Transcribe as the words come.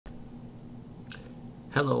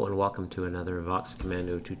Hello and welcome to another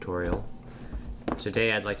VoxCommando tutorial.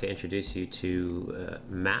 Today I'd like to introduce you to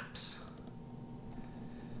maps.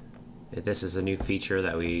 This is a new feature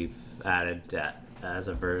that we've added as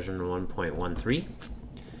a version 1.13,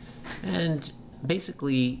 and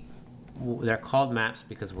basically they're called maps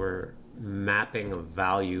because we're mapping a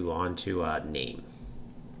value onto a name.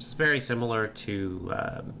 It's very similar to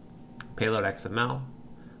payload XML,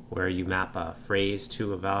 where you map a phrase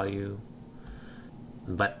to a value.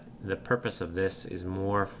 But the purpose of this is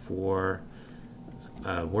more for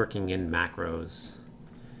working in macros,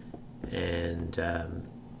 and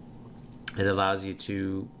it allows you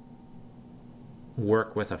to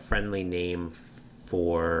work with a friendly name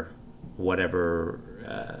for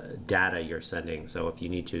whatever data you're sending. So if you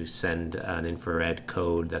need to send an infrared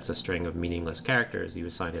code that's a string of meaningless characters, you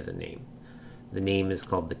assign it a name. The name is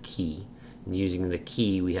called the key. And using the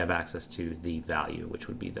key, we have access to the value, which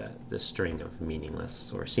would be the string of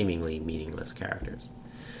meaningless or seemingly meaningless characters.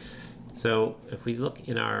 So if we look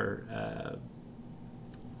in our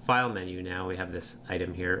file menu now, we have this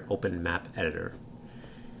item here, Open Map Editor.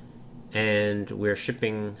 And we're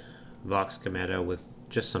shipping VoxCommando with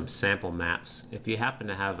just some sample maps. If you happen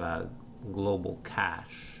to have a global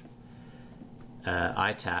cache,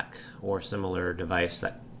 ITAC, or similar device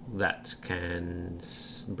that can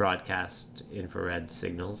broadcast infrared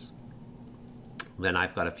signals, then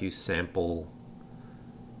I've got a few sample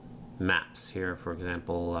maps here. For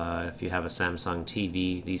example, if you have a Samsung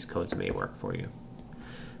TV, these codes may work for you.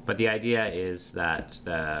 But the idea is that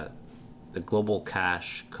the global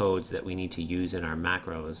cache codes that we need to use in our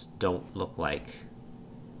macros don't look like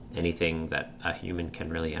anything that a human can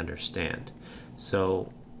really understand.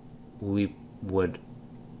 So we would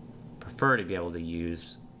prefer to be able to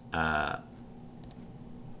use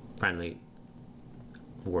friendly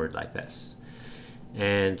word like this,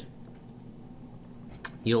 and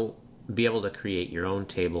you'll be able to create your own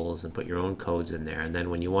tables and put your own codes in there, and then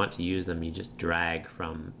when you want to use them, you just drag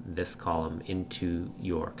from this column into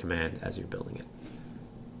your command as you're building it.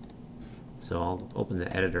 So I'll open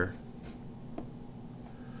the editor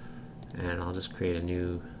and I'll just create a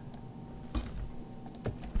new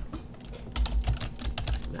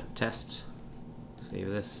map test. Save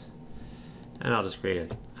this, and I'll just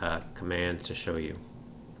create a command to show you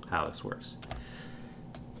how this works.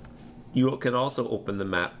 You can also open the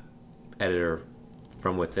map editor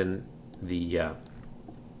from within the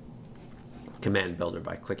command builder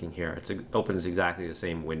by clicking here. It opens exactly the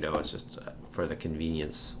same window. It's just for the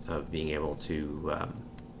convenience of being able to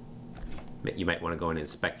you might want to go and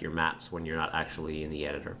inspect your maps when you're not actually in the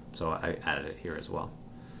editor, so I added it here as well.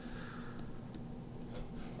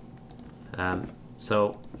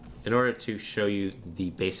 So in order to show you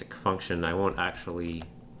the basic function, I won't actually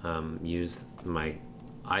use my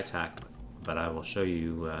ITAC, but I will show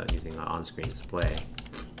you using an on-screen display.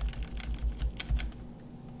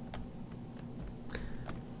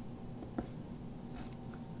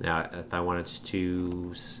 Now, if I wanted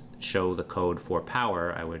to show the code for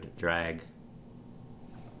power, I would drag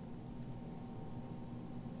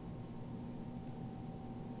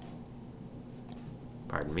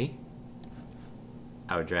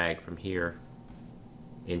I would drag from here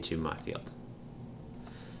into my field.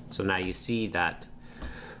 So now you see that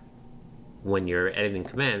when you're editing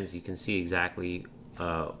commands, you can see exactly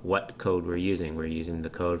what code we're using. We're using the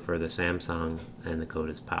code for the Samsung, and the code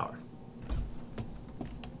is power.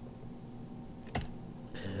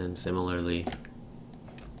 And similarly,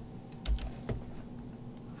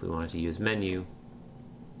 if we wanted to use menu,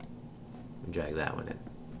 we drag that one in.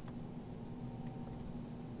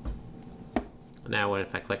 Now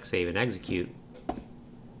if I click save and execute,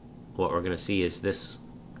 what we're going to see is this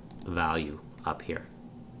value up here.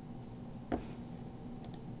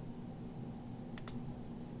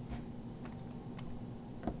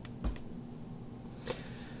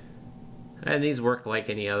 And these work like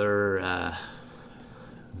any other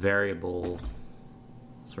variable,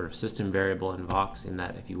 sort of system variable in Vox, in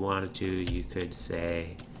that if you wanted to, you could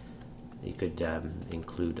say, you could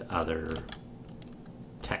include other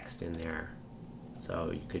text in there.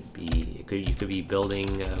 So you could be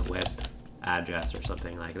building a web address or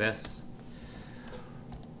something like this,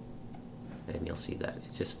 and you'll see that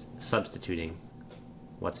it's just substituting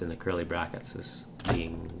what's in the curly brackets is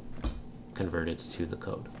being converted to the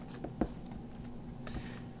code.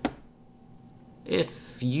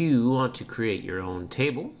 If you want to create your own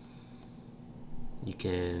table, you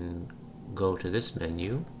can go to this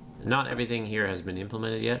menu. Not everything here has been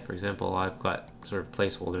implemented yet. For example, I've got sort of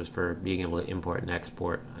placeholders for being able to import and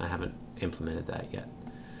export. I haven't implemented that yet.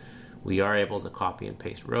 We are able to copy and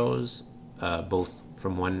paste rows, both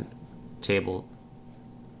from one table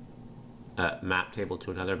map table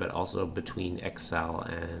to another, but also between Excel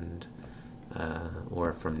and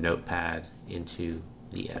or from Notepad into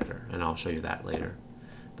the editor, and I'll show you that later.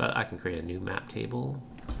 But I can create a new map table,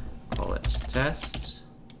 call it test,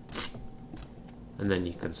 and then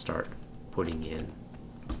you can start putting in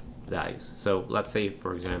values. So let's say,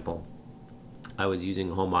 for example, I was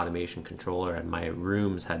using a home automation controller and my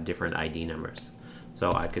rooms had different ID numbers.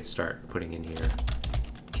 So I could start putting in here,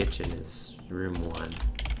 kitchen is room 1,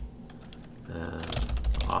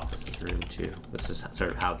 office is room 2. This is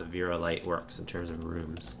sort of how the Vera Lite works in terms of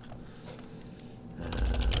rooms.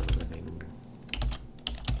 Living,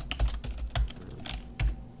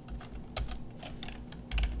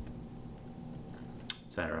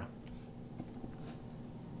 etc.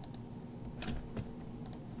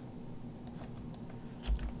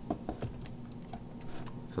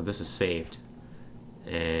 So this is saved,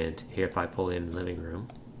 and here if I pull in living room,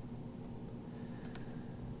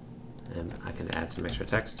 and I can add some extra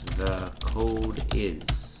text, the code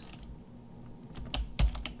is.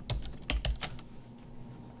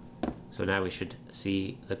 So now we should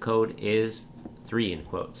see the code is 3 in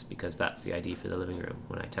quotes, because that's the ID for the living room.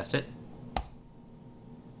 When I test it,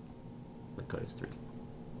 the code is 3.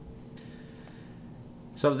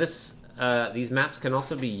 So this these maps can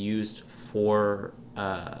also be used for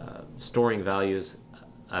storing values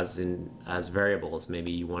as variables.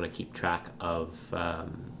 Maybe you want to keep track of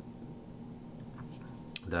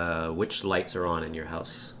which lights are on in your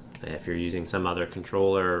house. If you're using some other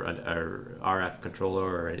controller, an RF controller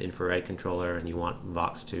or an infrared controller, and you want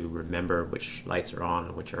Vox to remember which lights are on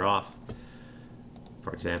and which are off,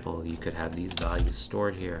 for example, you could have these values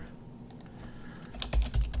stored here.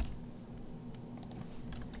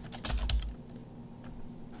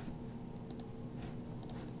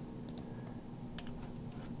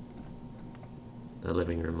 The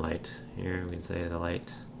living room light. Here we can say the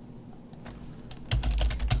light.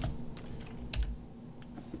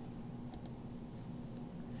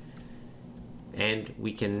 And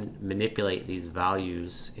we can manipulate these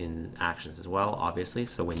values in actions as well, obviously.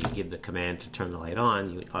 So when you give the command to turn the light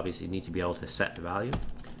on, you obviously need to be able to set the value.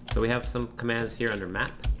 So we have some commands here under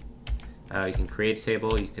map. You can create a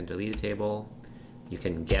table, you can delete a table, you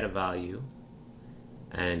can get a value,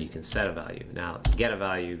 and you can set a value. Now, get a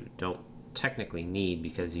value don't technically need,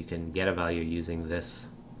 because you can get a value using this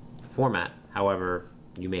format. However,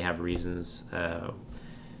 you may have reasons,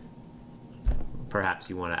 perhaps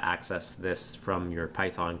you want to access this from your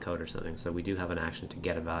Python code or something, so we do have an action to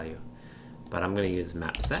get a value. But I'm going to use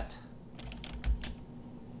map set.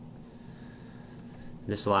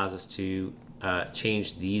 This allows us to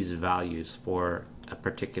change these values for a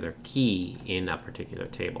particular key in a particular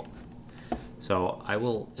table. So I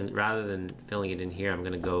will, rather than filling it in here, I'm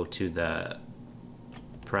going to go to the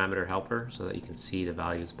parameter helper so that you can see the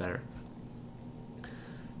values better.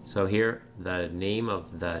 So here, the name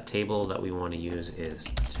of the table that we want to use is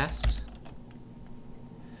test.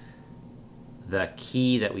 The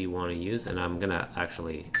key that we want to use, and I'm going to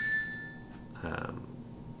actually, I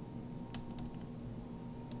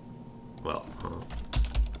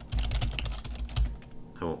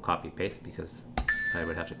won't copy paste because I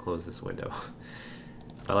would have to close this window.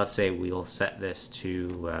 But let's say we'll set this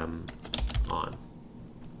to on.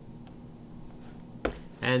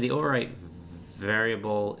 And the overwrite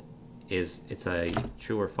variable is, it's a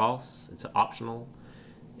true or false. It's optional.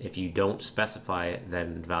 If you don't specify it,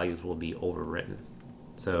 then values will be overwritten.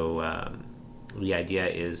 So the idea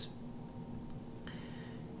is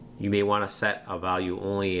you may want to set a value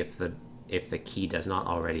only if the key does not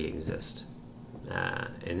already exist.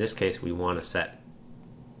 In this case, we want to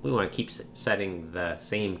keep setting the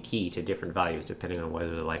same key to different values depending on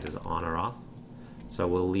whether the light is on or off. So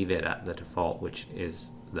we'll leave it at the default, which is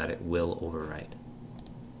that it will overwrite.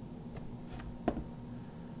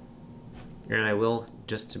 And I will,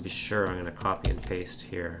 just to be sure, I'm going to copy and paste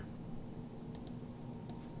here.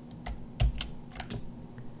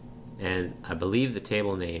 And I believe the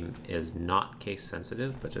table name is not case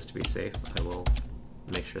sensitive, but just to be safe, I will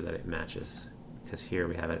make sure that it matches, because here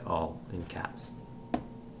we have it all in caps.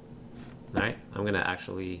 Alright, I'm going to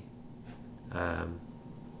actually do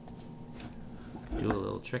a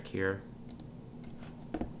little trick here.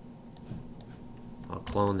 I'll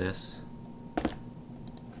clone this.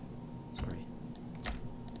 Sorry.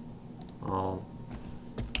 I'll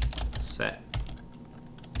set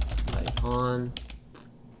light on.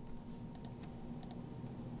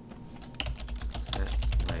 Set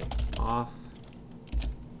light off.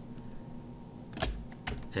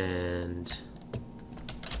 And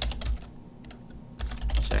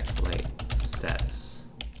check light status.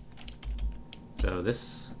 So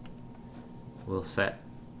this will set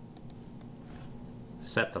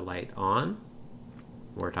set the light on.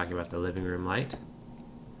 We're talking about the living room light.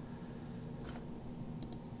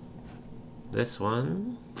 This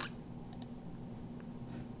one,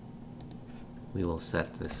 we will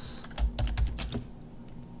set this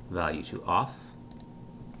value to off,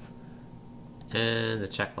 and the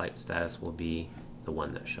check light status will be the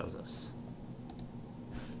one that shows us.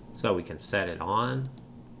 So we can set it on,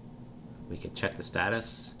 we can check the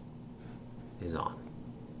status is on.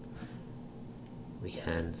 We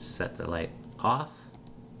can set the light off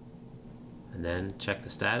and then check the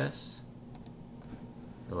status,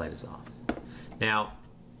 the light is off. Now,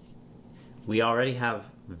 we already have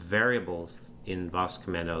variables in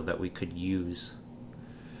VoxCommando that we could use,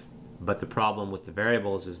 but the problem with the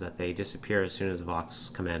variables is that they disappear as soon as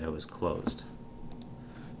VoxCommando is closed.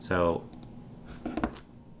 So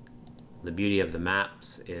the beauty of the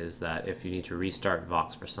maps is that if you need to restart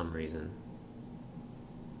Vox for some reason,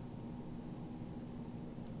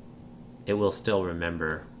 it will still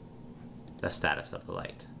remember the status of the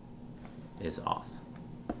light is off.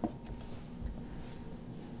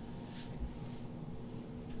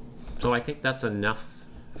 So I think that's enough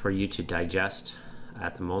for you to digest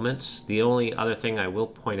at the moment. The only other thing I will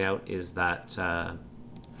point out is that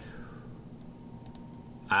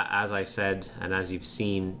as I said, and as you've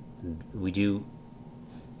seen, we do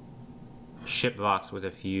ship Vox with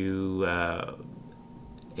a few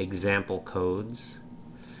example codes,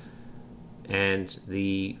 and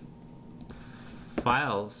the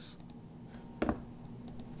files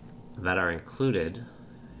that are included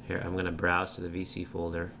here, I'm going to browse to the VC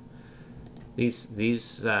folder.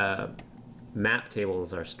 These map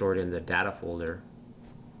tables are stored in the data folder,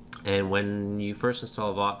 and when you first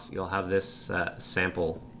install Vox, you'll have this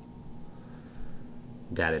sample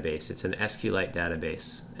database. It's an SQLite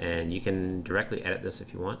database, and you can directly edit this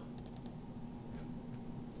if you want.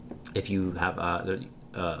 If you have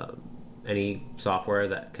any software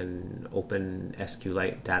that can open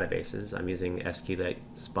SQLite databases, I'm using SQLite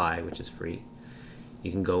Spy, which is free.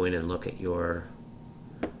 You can go in and look at your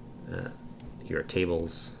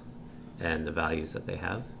tables and the values that they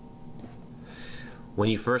have. When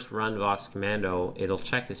you first run VoxCommando, it'll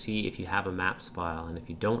check to see if you have a maps file, and if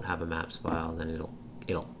you don't have a maps file, then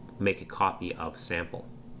it'll make a copy of sample.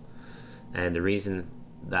 And the reason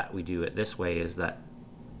that we do it this way is that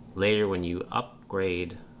later when you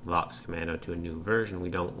upgrade VoxCommando to a new version, we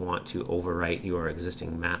don't want to overwrite your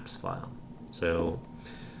existing maps file. So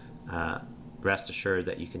rest assured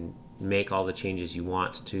that you can make all the changes you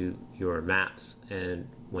want to your maps, and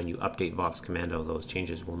when you update VoxCommando, those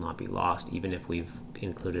changes will not be lost, even if we've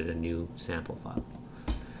included a new sample file.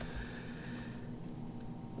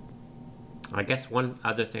 I guess one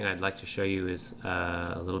other thing I'd like to show you is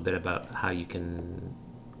a little bit about how you can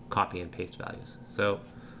copy and paste values. So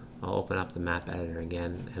I'll open up the map editor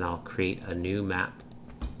again, and I'll create a new map.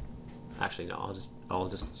 Actually, no, I'll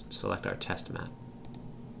just select our test map.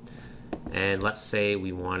 And let's say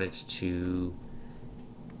we wanted to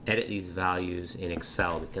edit these values in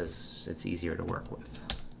Excel because it's easier to work with.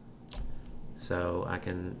 So I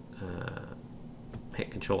can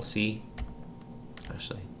hit Control C,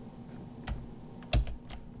 especially,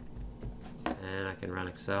 and I can run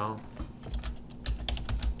Excel,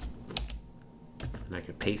 and I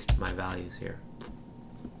can paste my values here.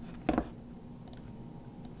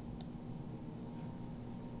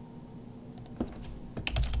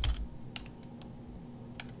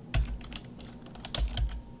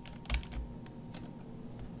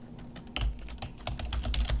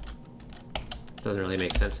 Doesn't really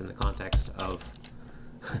make sense in the context of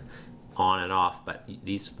on and off, but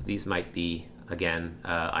these might be, again,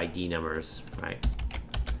 ID numbers, right,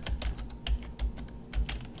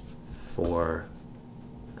 for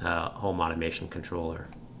home automation controller.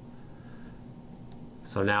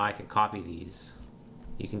 So now I can copy these.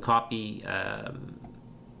 You can copy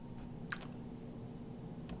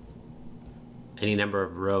any number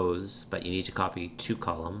of rows, but you need to copy 2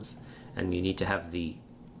 columns, and you need to have the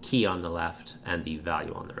key on the left and the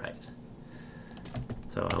value on the right.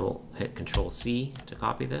 So I will hit Control C to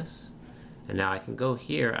copy this, and now I can go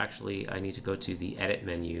here. Actually, I need to go to the edit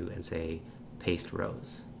menu and say paste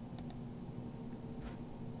rows.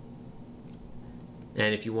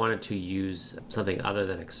 And if you wanted to use something other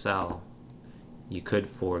than Excel, you could,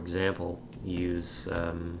 for example, use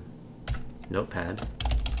Notepad.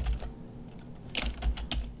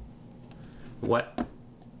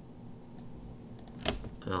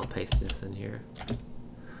 I'll paste this in here.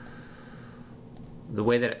 The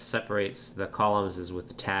way that it separates the columns is with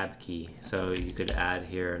the tab key. So you could add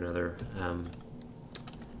here another,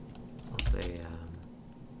 let's say,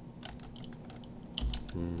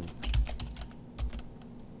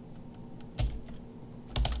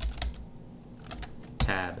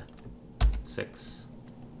 tab 6.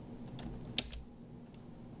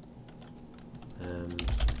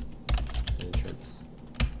 Entrance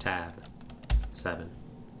tab 7.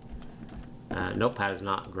 Notepad is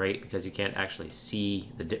not great because you can't actually see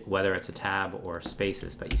whether it's a tab or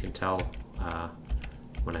spaces, but you can tell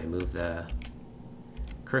when I move the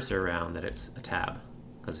cursor around that it's a tab,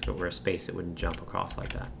 because if it were a space it wouldn't jump across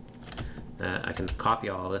like that. I can copy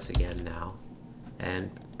all this again now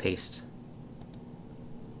and paste.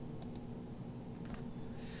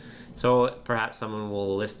 So perhaps someone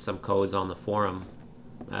will list some codes on the forum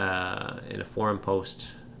in a forum post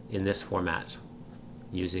in this format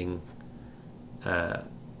using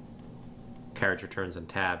carriage returns and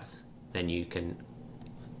tabs. Then you can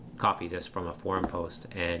copy this from a forum post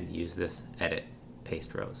and use this edit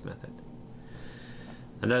paste rows method.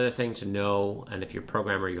 Another thing to know, and if you're a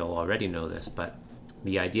programmer you'll already know this, but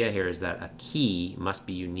the idea here is that a key must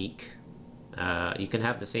be unique. You can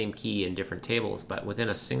have the same key in different tables, but within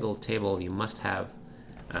a single table you must have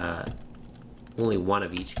only one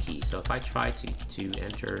of each key. So if I try to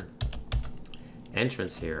enter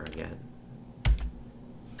entrance here again,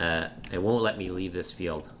 it won't let me leave this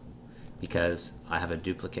field because I have a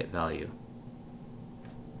duplicate value,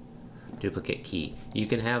 duplicate key. You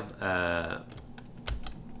can have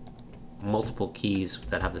multiple keys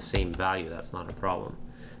that have the same value, that's not a problem.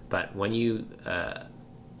 But when you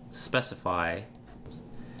specify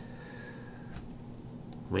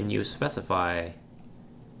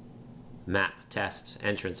map test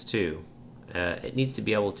entrance 2, it needs to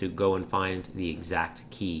be able to go and find the exact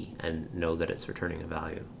key and know that it's returning a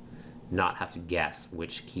value, not have to guess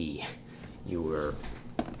which key you were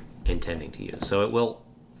intending to use. So it will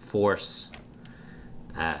force,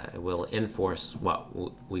 it will enforce what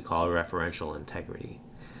we call referential integrity.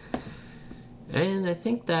 And I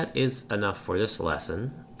think that is enough for this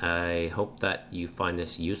lesson. I hope that you find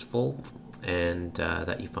this useful and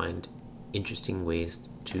that you find interesting ways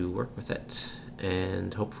to work with it.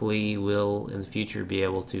 And hopefully we'll in the future be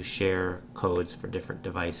able to share codes for different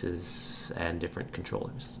devices and different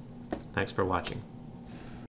controllers. Thanks for watching.